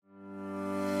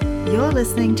You're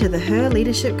listening to the Her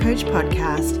Leadership Coach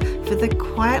podcast for the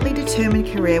quietly determined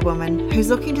career woman who's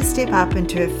looking to step up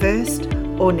into her first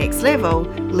or next level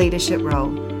leadership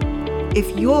role.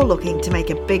 If you're looking to make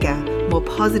a bigger, more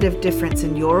positive difference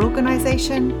in your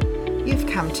organization, you've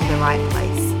come to the right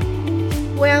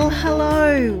place. Well,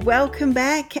 hello, welcome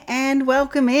back and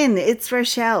welcome in. It's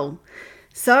Rochelle.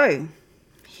 So,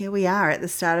 here we are at the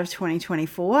start of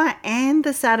 2024 and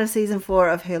the start of season 4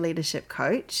 of Her Leadership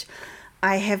Coach.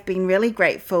 I have been really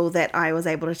grateful that I was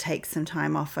able to take some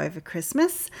time off over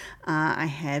Christmas. I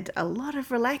had a lot of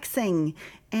relaxing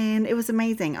and it was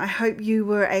amazing. I hope you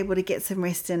were able to get some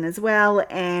rest in as well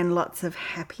and lots of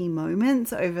happy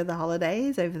moments over the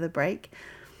holidays, over the break.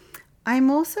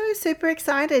 I'm also super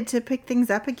excited to pick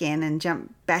things up again and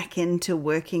jump back into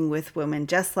working with women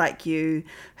just like you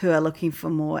who are looking for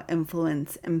more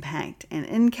influence, impact, and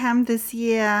income this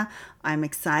year. I'm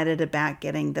excited about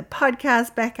getting the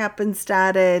podcast back up and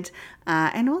started.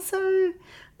 And also,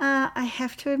 I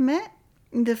have to admit,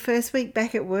 the first week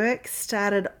back at work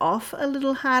started off a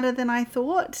little harder than I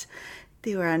thought.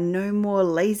 There are no more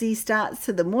lazy starts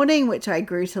to the morning, which I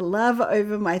grew to love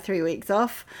over my 3 weeks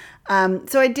off.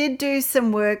 So I did do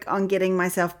some work on getting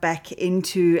myself back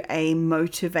into a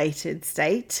motivated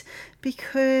state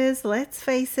because let's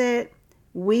face it,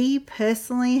 we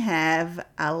personally have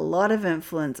a lot of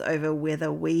influence over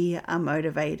whether we are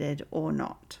motivated or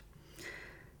not.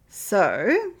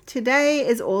 So today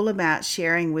is all about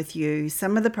sharing with you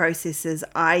some of the processes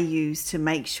I use to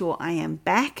make sure I am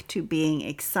back to being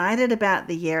excited about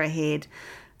the year ahead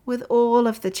with all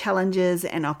of the challenges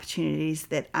and opportunities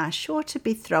that are sure to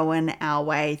be thrown our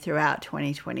way throughout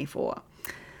 2024.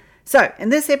 So in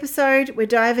this episode, we're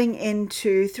diving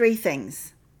into 3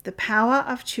 things: the power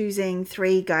of choosing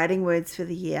 3 guiding words for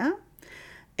the year,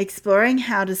 exploring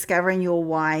how discovering your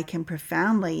why can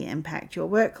profoundly impact your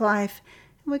work life,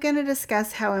 and we're going to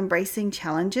discuss how embracing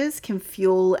challenges can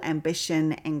fuel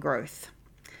ambition and growth.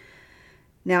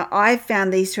 Now, I've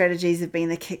found these strategies have been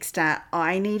the kickstart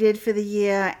I needed for the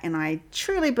year, and I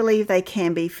truly believe they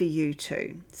can be for you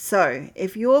too. So,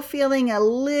 if you're feeling a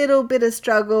little bit of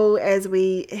struggle as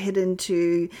we head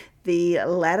into the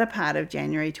latter part of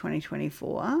January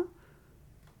 2024,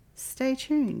 stay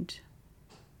tuned.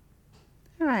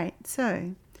 All right,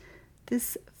 so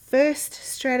this first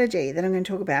strategy that I'm going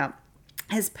to talk about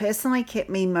has personally kept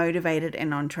me motivated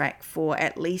and on track for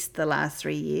at least the last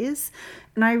 3 years.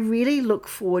 And I really look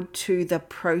forward to the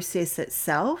process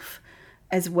itself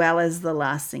as well as the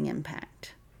lasting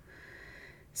impact.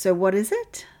 So what is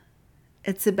it?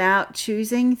 It's about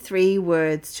choosing 3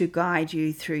 words to guide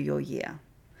you through your year.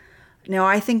 Now,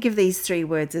 I think of these 3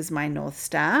 words as my North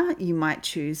Star. You might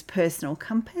choose personal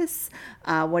compass,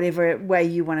 whatever way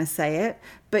you want to say it,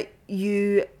 but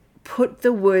you put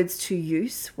the words to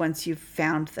use once you've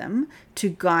found them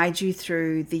to guide you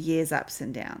through the year's ups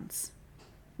and downs.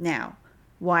 Now,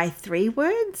 why 3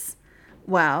 words?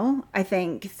 Well, I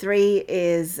think 3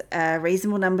 is a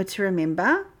reasonable number to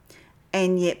remember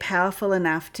and yet powerful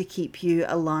enough to keep you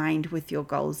aligned with your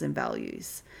goals and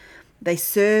values. They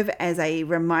serve as a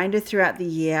reminder throughout the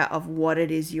year of what it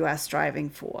is you are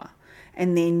striving for.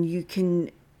 And then you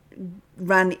can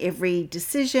run every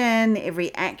decision,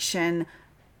 every action,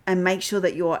 and make sure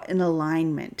that you're in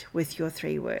alignment with your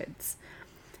 3 words.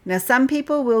 Now, some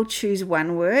people will choose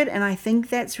 1 word, and I think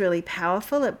that's really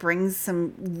powerful. It brings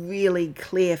some really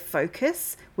clear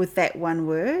focus with that 1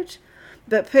 word.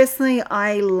 But personally,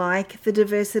 I like the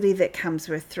diversity that comes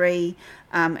with 3.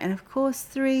 And of course,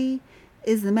 3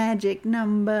 is the magic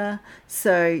number.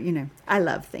 So, I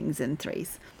love things in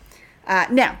 3s.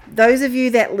 Now, those of you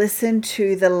that listened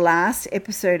to the last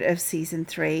episode of season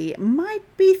 3 might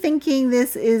be thinking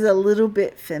this is a little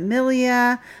bit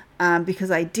familiar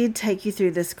because I did take you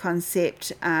through this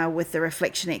concept with the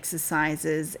reflection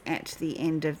exercises at the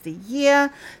end of the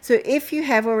year. So if you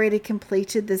have already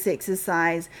completed this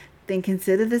exercise, then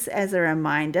consider this as a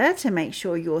reminder to make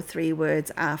sure your 3 words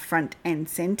are front and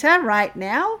center right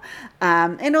now.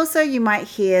 And also you might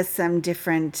hear some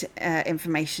different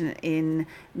information in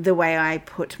the way I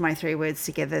put my 3 words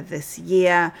together this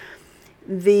year.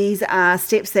 These are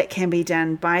steps that can be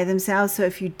done by themselves. So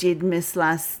if you did miss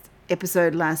last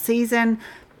season,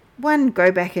 1,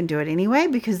 go back and do it anyway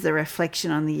because the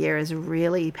reflection on the year is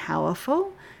really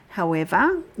powerful.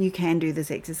 However, you can do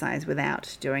this exercise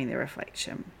without doing the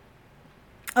reflection.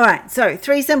 All right, so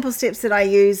 3 simple steps that I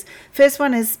use. First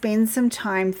one is spend some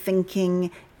time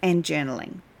thinking and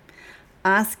journaling.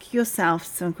 Ask yourself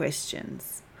some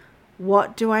questions.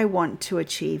 What do I want to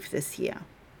achieve this year?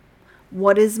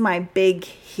 What is my big,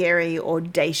 hairy,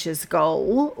 audacious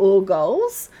goal or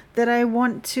goals that I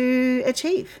want to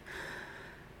achieve?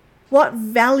 What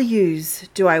values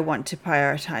do I want to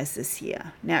prioritize this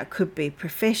year? Now, it could be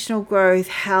professional growth,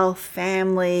 health,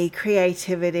 family,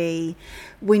 creativity.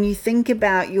 When you think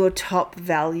about your top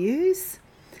values,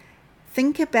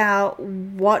 think about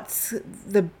what's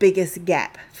the biggest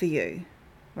gap for you,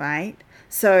 right?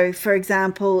 So, for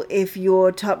example, if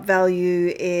your top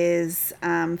value is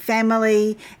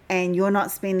family and you're not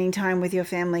spending time with your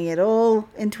family at all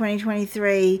in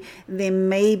 2023, then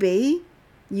maybe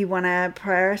you want to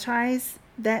prioritize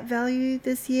that value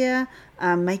this year,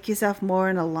 make yourself more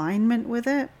in alignment with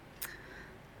it.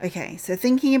 Okay, so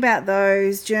thinking about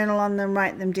those, journal on them,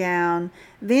 write them down,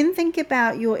 then think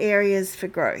about your areas for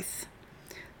growth.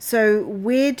 So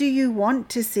where do you want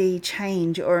to see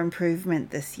change or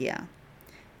improvement this year?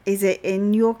 Is it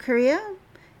in your career?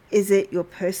 Is it your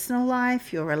personal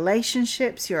life, your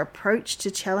relationships, your approach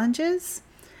to challenges?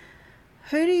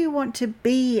 Who do you want to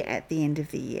be at the end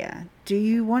of the year? Do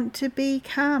you want to be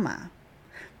calmer?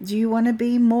 Do you want to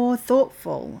be more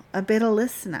thoughtful, a better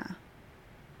listener?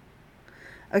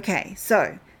 Okay,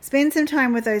 so spend some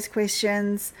time with those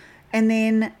questions, and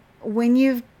then when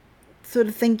you sort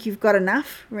of think you've got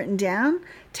enough written down,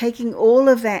 taking all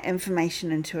of that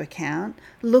information into account,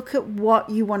 look at what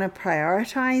you want to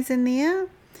prioritize in there.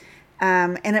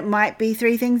 And it might be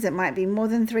 3 things, it might be more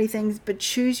than 3 things, but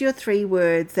choose your 3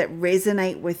 words that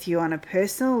resonate with you on a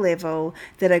personal level,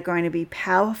 that are going to be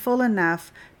powerful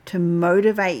enough to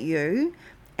motivate you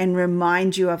and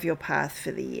remind you of your path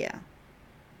for the year.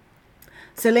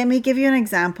 So let me give you an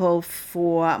example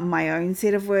for my own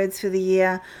set of words for the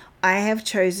year. I have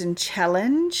chosen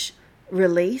challenge,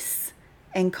 release,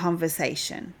 and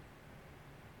conversation.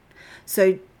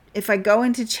 So if I go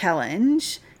into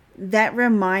challenge, that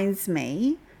reminds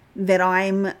me that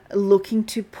I'm looking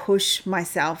to push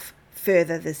myself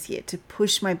further this year, to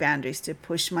push my boundaries, to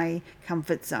push my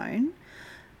comfort zone.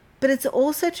 But it's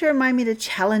also to remind me to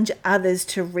challenge others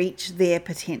to reach their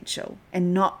potential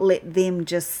and not let them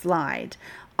just slide.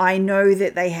 I know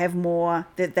that they have more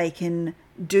that they can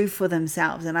do for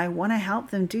themselves, and I want to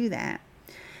help them do that.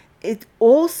 It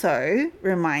also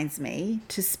reminds me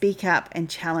to speak up and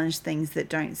challenge things that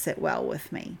don't sit well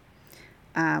with me.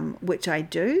 Which I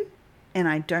do, and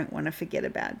I don't want to forget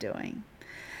about doing.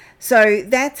 So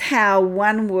that's how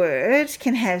one word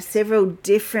can have several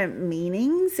different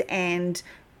meanings and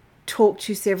talk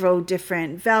to several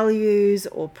different values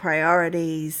or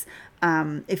priorities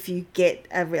if you get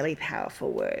a really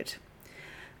powerful word.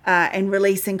 And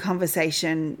releasing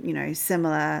conversation,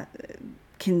 similar,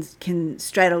 can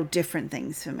straddle different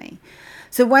things for me.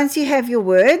 So once you have your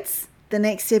words, the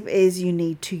next step is you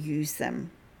need to use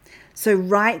them. So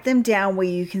write them down where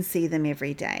you can see them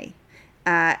every day.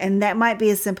 And that might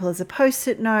be as simple as a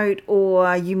post-it note,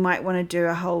 or you might want to do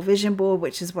a whole vision board,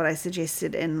 which is what I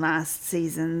suggested in last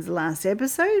season's last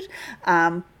episode.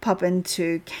 Pop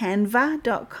into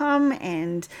canva.com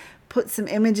and put some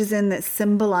images in that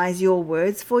symbolize your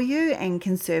words for you and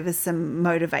can serve as some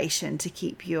motivation to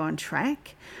keep you on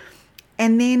track.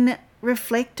 And then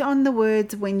reflect on the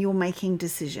words when you're making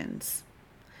decisions.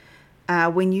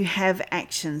 When you have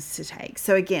actions to take.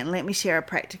 So again, let me share a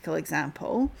practical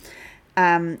example.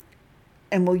 And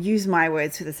we'll use my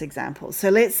words for this example. So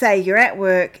let's say you're at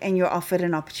work and you're offered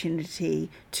an opportunity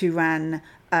to run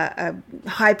a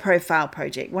high-profile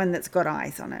project, one that's got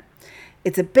eyes on it.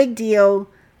 It's a big deal,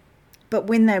 but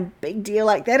when they're a big deal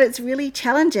like that, it's really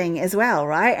challenging as well,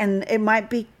 right? And it might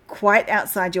be quite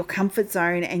outside your comfort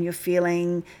zone and you're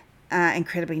feeling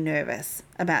incredibly nervous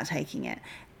about taking it.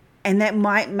 And that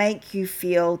might make you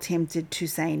feel tempted to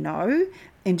say no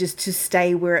and just to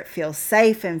stay where it feels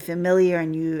safe and familiar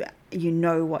and you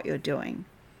know what you're doing.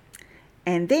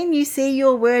 And then you see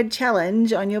your word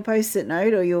challenge on your post-it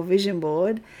note or your vision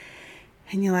board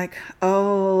and you're like,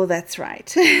 oh, that's right.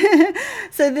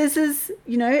 So this is,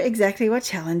 exactly what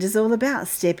challenge is all about.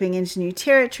 Stepping into new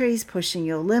territories, pushing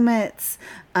your limits.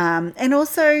 And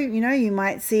also, you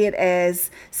might see it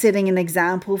as setting an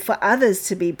example for others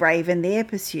to be brave in their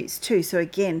pursuits too. So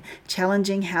again,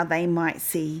 challenging how they might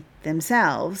see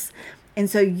themselves. And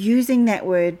so using that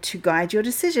word to guide your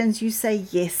decisions, you say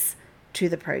yes to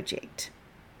the project,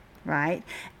 right?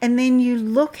 And then you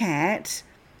look at,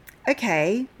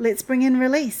 okay, let's bring in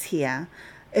release here.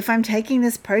 If I'm taking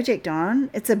this project on,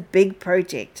 it's a big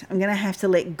project. I'm going to have to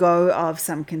let go of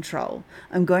some control.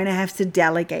 I'm going to have to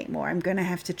delegate more. I'm going to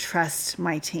have to trust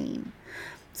my team.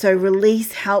 So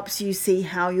release helps you see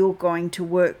how you're going to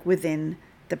work within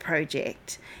the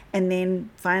project. And then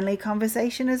finally,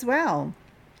 conversation as well.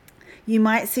 You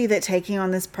might see that taking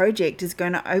on this project is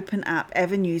going to open up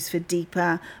avenues for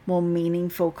deeper, more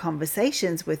meaningful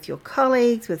conversations with your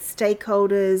colleagues, with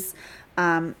stakeholders,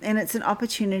 And it's an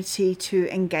opportunity to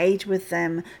engage with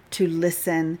them, to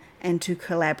listen, and to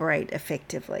collaborate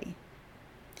effectively.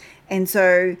 And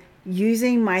so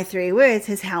using my 3 words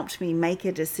has helped me make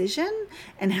a decision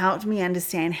and helped me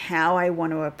understand how I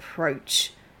want to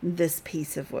approach this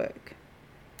piece of work.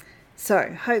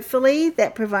 So hopefully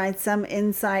that provides some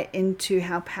insight into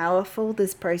how powerful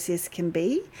this process can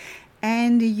be,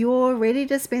 and you're ready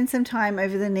to spend some time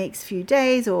over the next few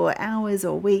days or hours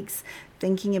or weeks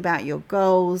thinking about your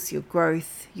goals, your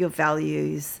growth, your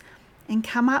values, and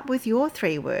come up with your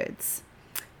 3 words.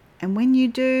 And when you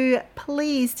do,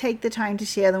 please take the time to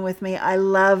share them with me. I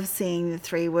love seeing the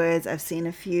 3 words. I've seen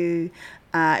a few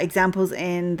examples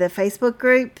in the Facebook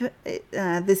group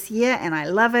this year, and I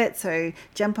love it. So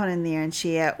jump on in there and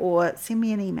share, or send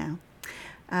me an email.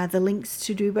 The links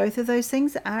to do both of those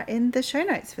things are in the show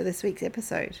notes for this week's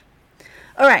episode.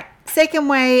 All right, second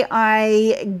way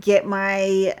I get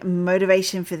my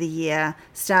motivation for the year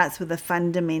starts with a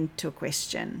fundamental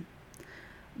question.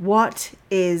 What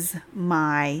is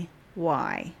my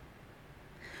why?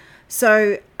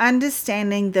 So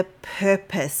understanding the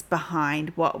purpose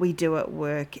behind what we do at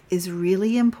work is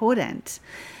really important.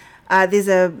 There's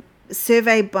a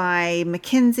survey by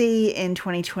McKinsey in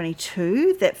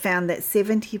 2022 that found that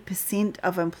 70%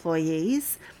 of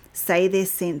employees say their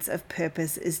sense of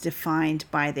purpose is defined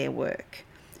by their work.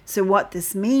 So what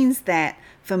this means that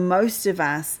for most of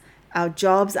us, our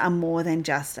jobs are more than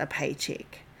just a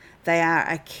paycheck. They are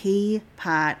a key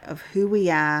part of who we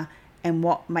are and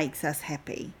what makes us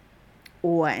happy,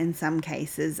 or in some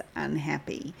cases,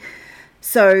 unhappy.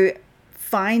 So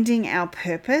finding our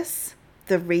purpose,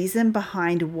 the reason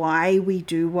behind why we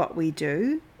do what we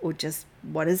do, or just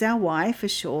what is our why for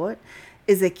short,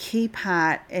 is a key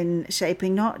part in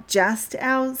shaping not just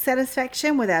our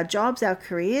satisfaction with our jobs, our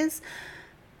careers,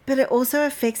 but it also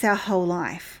affects our whole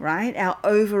life, right? Our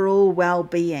overall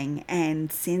well-being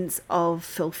and sense of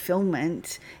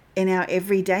fulfillment in our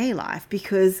everyday life,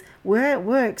 because we're at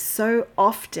work so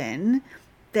often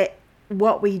that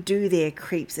what we do there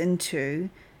creeps into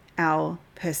our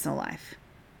personal life.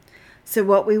 So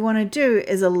what we want to do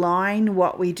is align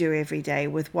what we do every day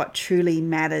with what truly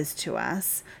matters to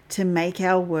us to make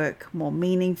our work more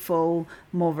meaningful,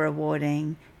 more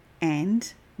rewarding,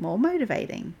 and more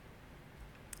motivating.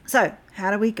 So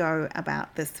how do we go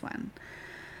about this one?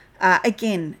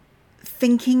 Again,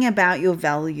 thinking about your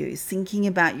values, thinking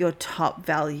about your top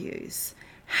values.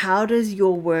 How does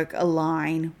your work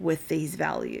align with these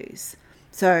values?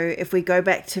 So if we go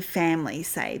back to family,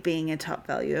 say, being a top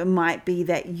value, it might be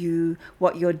that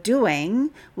what you're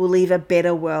doing will leave a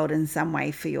better world in some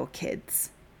way for your kids.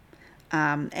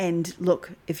 And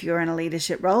look, if you're in a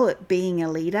leadership role, being a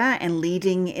leader and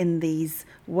leading in these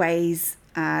ways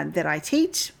that I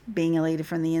teach, being a leader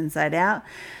from the inside out,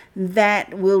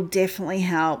 that will definitely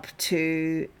help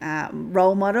to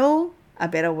role model a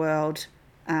better world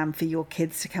for your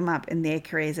kids to come up in their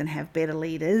careers and have better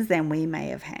leaders than we may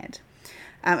have had.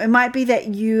 It might be that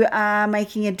you are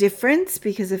making a difference,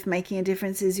 because if making a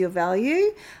difference is your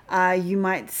value, you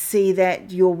might see that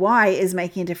your why is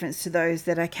making a difference to those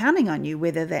that are counting on you,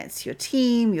 whether that's your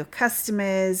team, your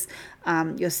customers,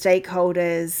 your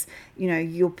stakeholders.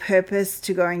 Your purpose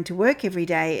to going to work every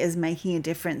day is making a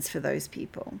difference for those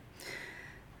people.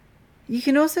 You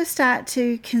can also start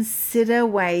to consider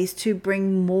ways to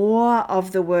bring more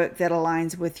of the work that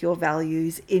aligns with your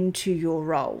values into your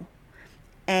role,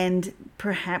 and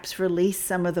perhaps release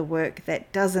some of the work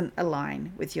that doesn't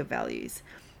align with your values.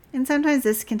 And sometimes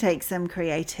this can take some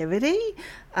creativity,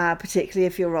 particularly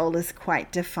if your role is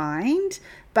quite defined,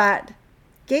 but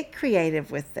get creative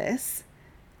with this.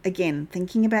 Again,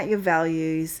 thinking about your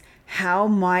values, how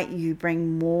might you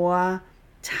bring more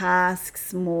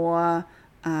tasks, more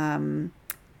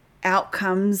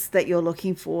outcomes that you're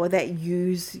looking for that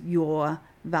use your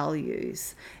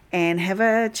values, and have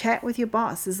a chat with your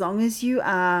boss. As long as you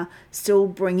are still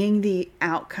bringing the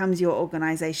outcomes your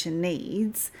organization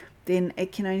needs, then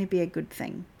it can only be a good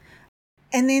thing.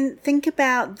 And then think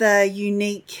about the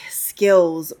unique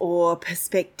skills or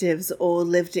perspectives or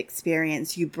lived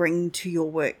experience you bring to your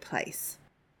workplace.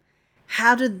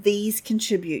 How do these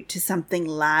contribute to something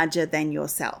larger than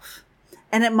yourself?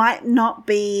 And it might not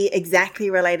be exactly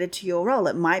related to your role.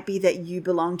 It might be that you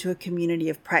belong to a community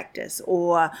of practice,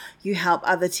 or you help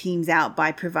other teams out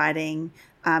by providing,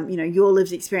 your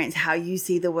lived experience, how you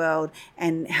see the world,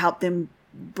 and help them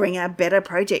bring a better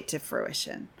project to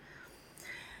fruition.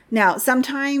 Now,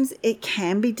 sometimes it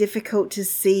can be difficult to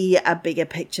see a bigger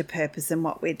picture purpose in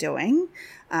what we're doing.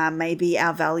 Maybe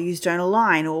our values don't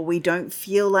align, or we don't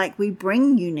feel like we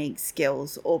bring unique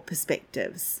skills or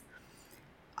perspectives.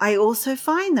 I also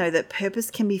find, though, that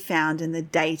purpose can be found in the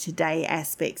day-to-day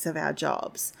aspects of our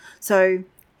jobs. So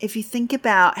if you think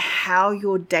about how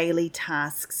your daily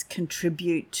tasks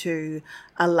contribute to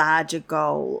a larger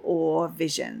goal or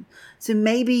vision. So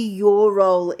maybe your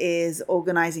role is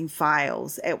organizing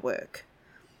files at work.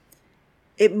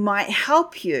 It might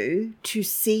help you to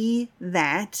see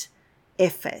that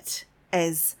effort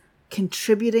as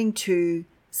contributing to,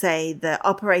 say, the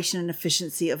operation and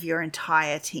efficiency of your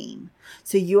entire team.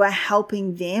 So you are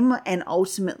helping them and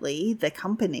ultimately the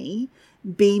company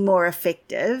be more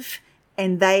effective,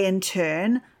 and they in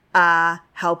turn are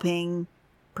helping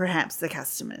perhaps the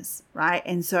customers, right?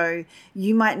 And so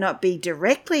you might not be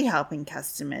directly helping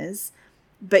customers,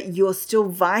 but you're still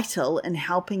vital in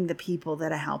helping the people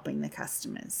that are helping the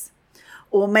customers.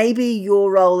 Or maybe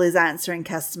your role is answering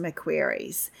customer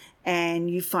queries and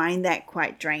you find that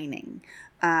quite draining.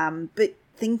 But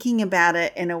thinking about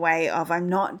it in a way of, I'm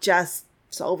not just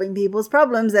solving people's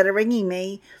problems that are ringing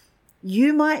me.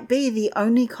 You might be the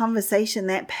only conversation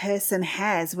that person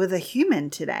has with a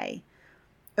human today,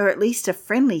 or at least a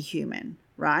friendly human,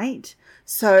 right?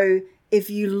 So if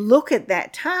you look at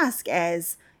that task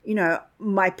as,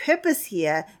 my purpose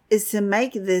here is to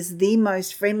make this the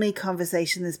most friendly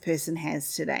conversation this person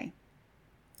has today,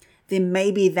 then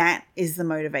maybe that is the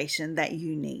motivation that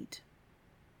you need.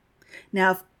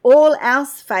 Now, if all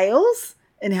else fails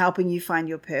in helping you find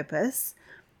your purpose,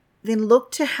 then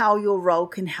look to how your role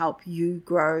can help you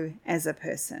grow as a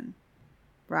person,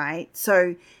 right?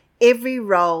 So every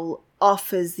role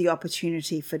offers the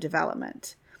opportunity for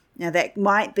development. Now, that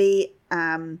might be,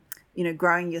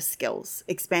 growing your skills,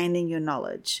 expanding your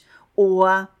knowledge,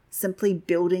 or simply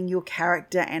building your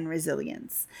character and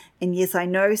resilience. And yes, I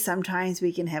know sometimes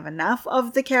we can have enough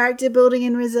of the character building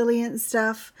and resilience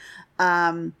stuff,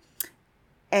 and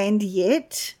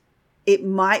yet it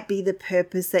might be the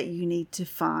purpose that you need to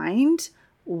find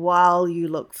while you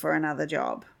look for another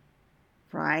job,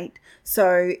 right?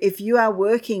 So if you are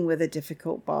working with a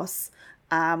difficult boss,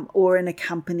 or in a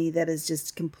company that is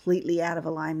just completely out of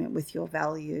alignment with your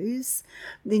values,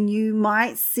 then you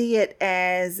might see it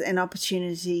as an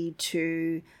opportunity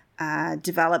to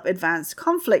develop advanced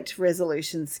conflict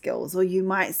resolution skills, or you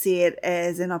might see it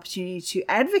as an opportunity to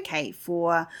advocate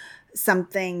for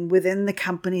something within the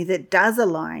company that does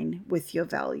align with your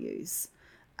values.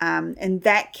 And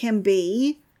that can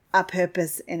be a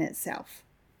purpose in itself,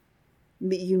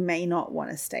 but you may not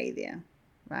want to stay there,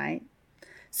 right?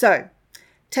 So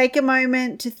take a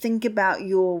moment to think about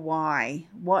your why,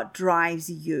 what drives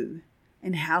you,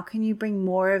 and how can you bring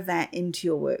more of that into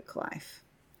your work life?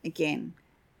 Again,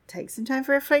 take some time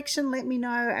for reflection. Let me know.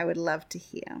 I would love to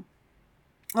hear.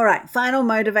 All right, final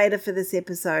motivator for this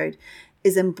episode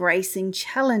is embracing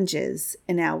challenges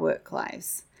in our work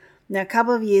lives. Now, a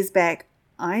couple of years back,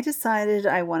 I decided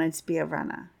I wanted to be a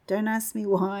runner. Don't ask me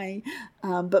why,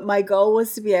 but my goal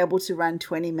was to be able to run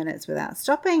 20 minutes without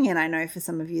stopping. And I know for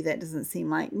some of you that doesn't seem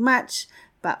like much,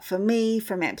 but for me,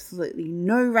 from absolutely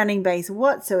no running base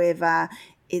whatsoever,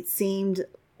 it seemed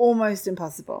almost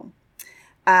impossible.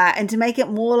 And to make it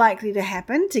more likely to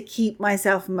happen, to keep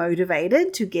myself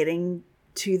motivated to getting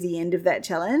to the end of that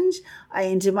challenge, I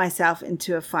entered myself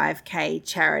into a 5K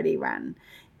charity run.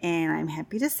 And I'm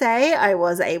happy to say I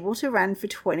was able to run for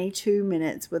 22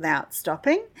 minutes without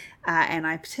stopping. And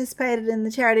I participated in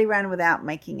the charity run without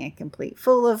making a complete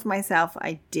fool of myself.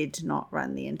 I did not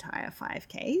run the entire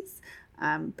 5Ks,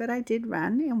 but I did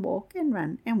run and walk and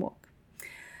run and walk.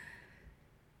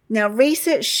 Now,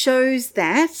 research shows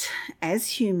that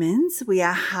as humans, we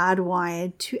are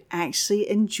hardwired to actually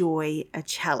enjoy a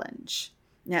challenge.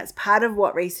 Now, it's part of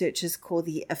what researchers call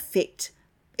the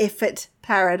effort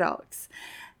paradox.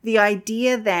 The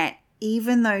idea that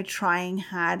even though trying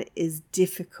hard is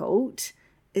difficult,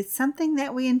 it's something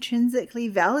that we intrinsically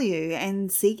value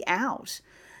and seek out.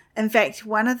 In fact,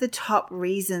 one of the top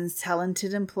reasons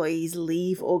talented employees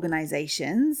leave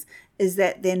organizations is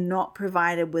that they're not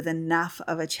provided with enough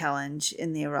of a challenge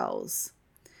in their roles.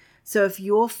 So if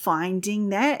you're finding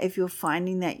that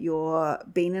you're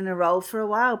been in a role for a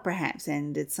while perhaps,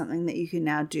 and it's something that you can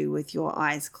now do with your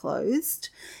eyes closed,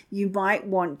 you might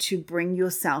want to bring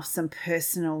yourself some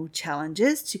personal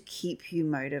challenges to keep you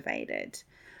motivated.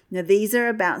 Now, these are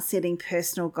about setting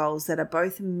personal goals that are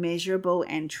both measurable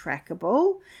and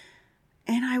trackable.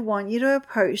 And I want you to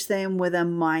approach them with a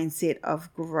mindset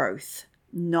of growth,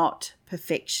 not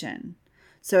perfection.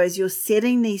 So as you're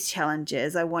setting these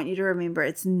challenges, I want you to remember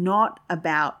it's not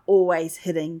about always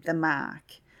hitting the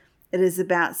mark. It is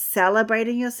about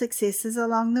celebrating your successes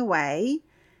along the way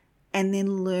and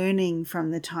then learning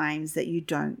from the times that you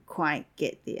don't quite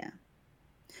get there.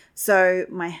 So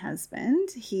my husband,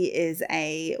 he is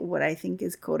what I think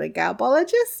is called a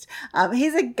garbologist.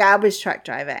 He's a garbage truck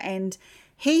driver, and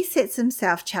he sets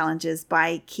himself challenges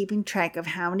by keeping track of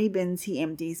how many bins he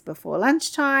empties before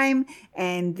lunchtime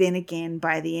and then again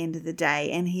by the end of the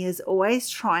day. And he is always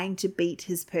trying to beat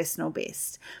his personal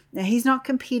best. Now, he's not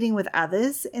competing with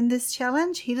others in this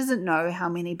challenge. He doesn't know how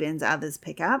many bins others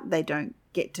pick up. They don't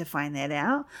get to find that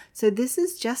out. So this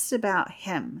is just about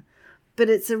him. But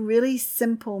it's a really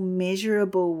simple,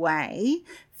 measurable way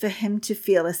for him to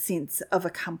feel a sense of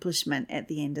accomplishment at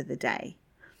the end of the day.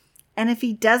 And if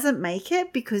he doesn't make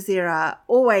it, because there are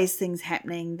always things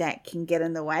happening that can get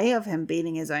in the way of him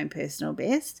beating his own personal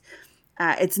best,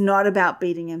 it's not about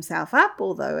beating himself up,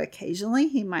 although occasionally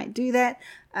he might do that.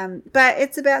 But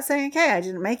it's about saying, okay, I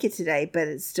didn't make it today, but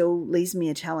it still leaves me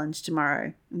a challenge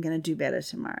tomorrow. I'm going to do better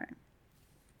tomorrow.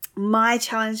 My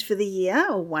challenge for the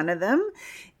year, or one of them,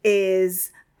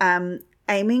 is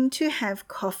aiming to have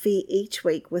coffee each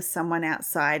week with someone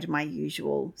outside my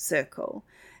usual circle.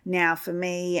 Now, for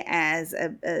me, as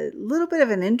a little bit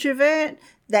of an introvert,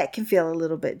 that can feel a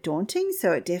little bit daunting.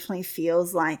 So it definitely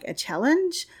feels like a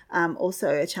challenge, also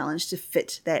a challenge to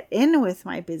fit that in with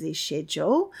my busy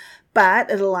schedule.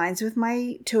 But it aligns with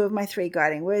my 2 of my 3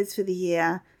 guiding words for the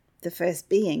year, the first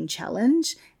being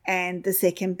challenge and the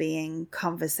second being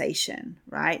conversation,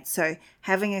 right? So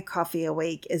having a coffee a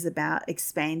week is about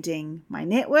expanding my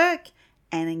network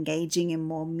and engaging in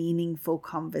more meaningful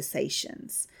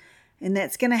conversations. And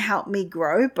that's going to help me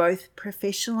grow both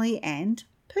professionally and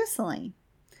personally.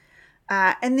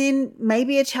 And then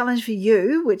maybe a challenge for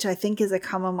you, which I think is a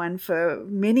common one for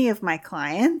many of my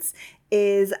clients,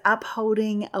 is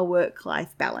upholding a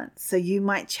work-life balance. So you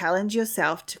might challenge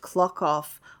yourself to clock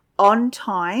off on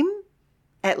time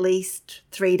at least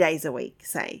 3 days a week,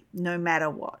 say, no matter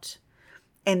what.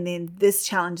 And then this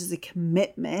challenge is a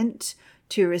commitment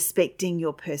to respecting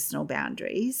your personal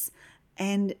boundaries,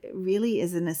 and really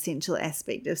is an essential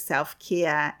aspect of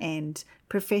self-care and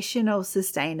professional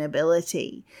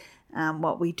sustainability.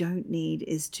 What we don't need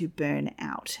is to burn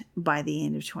out by the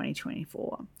end of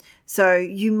 2024. So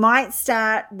you might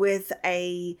start with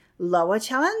a lower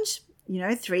challenge.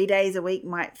 3 days a week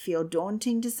might feel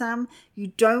daunting to some. You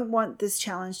don't want this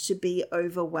challenge to be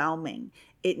overwhelming.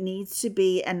 It needs to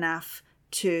be enough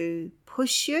to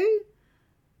push you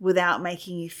without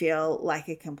making you feel like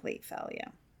a complete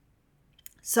failure.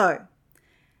 So,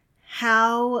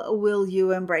 how will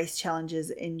you embrace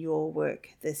challenges in your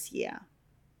work this year?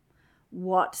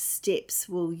 What steps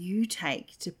will you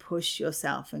take to push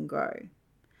yourself and grow?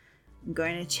 I'm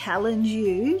going to challenge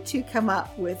you to come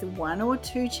up with 1 or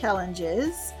 2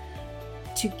 challenges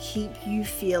to keep you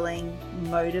feeling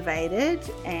motivated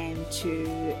and to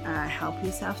help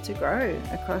yourself to grow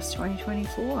across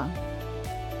 2024.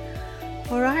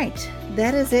 All right,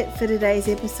 that is it for today's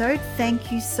episode.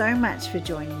 Thank you so much for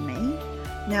joining me.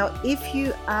 Now, if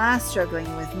you are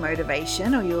struggling with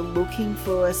motivation or you're looking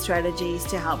for strategies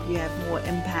to help you have more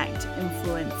impact,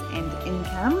 influence, and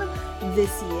income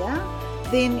this year,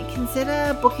 then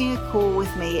consider booking a call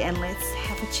with me and let's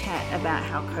have a chat about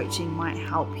how coaching might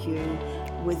help you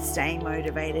with staying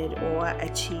motivated or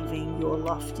achieving your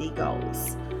lofty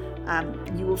goals.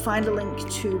 You will find a link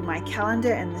to my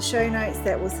calendar in the show notes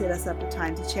that will set us up a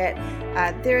time to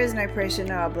chat. There is no pressure,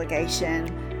 no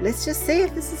obligation. Let's just see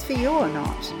if this is for you or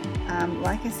not.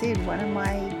 Like I said, one of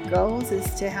my goals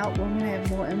is to help women have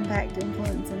more impact,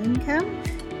 influence, and income,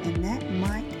 and that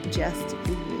might just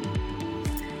be you.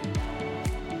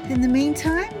 In the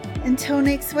meantime, until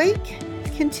next week,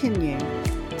 continue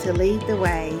to lead the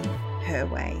way her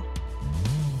way.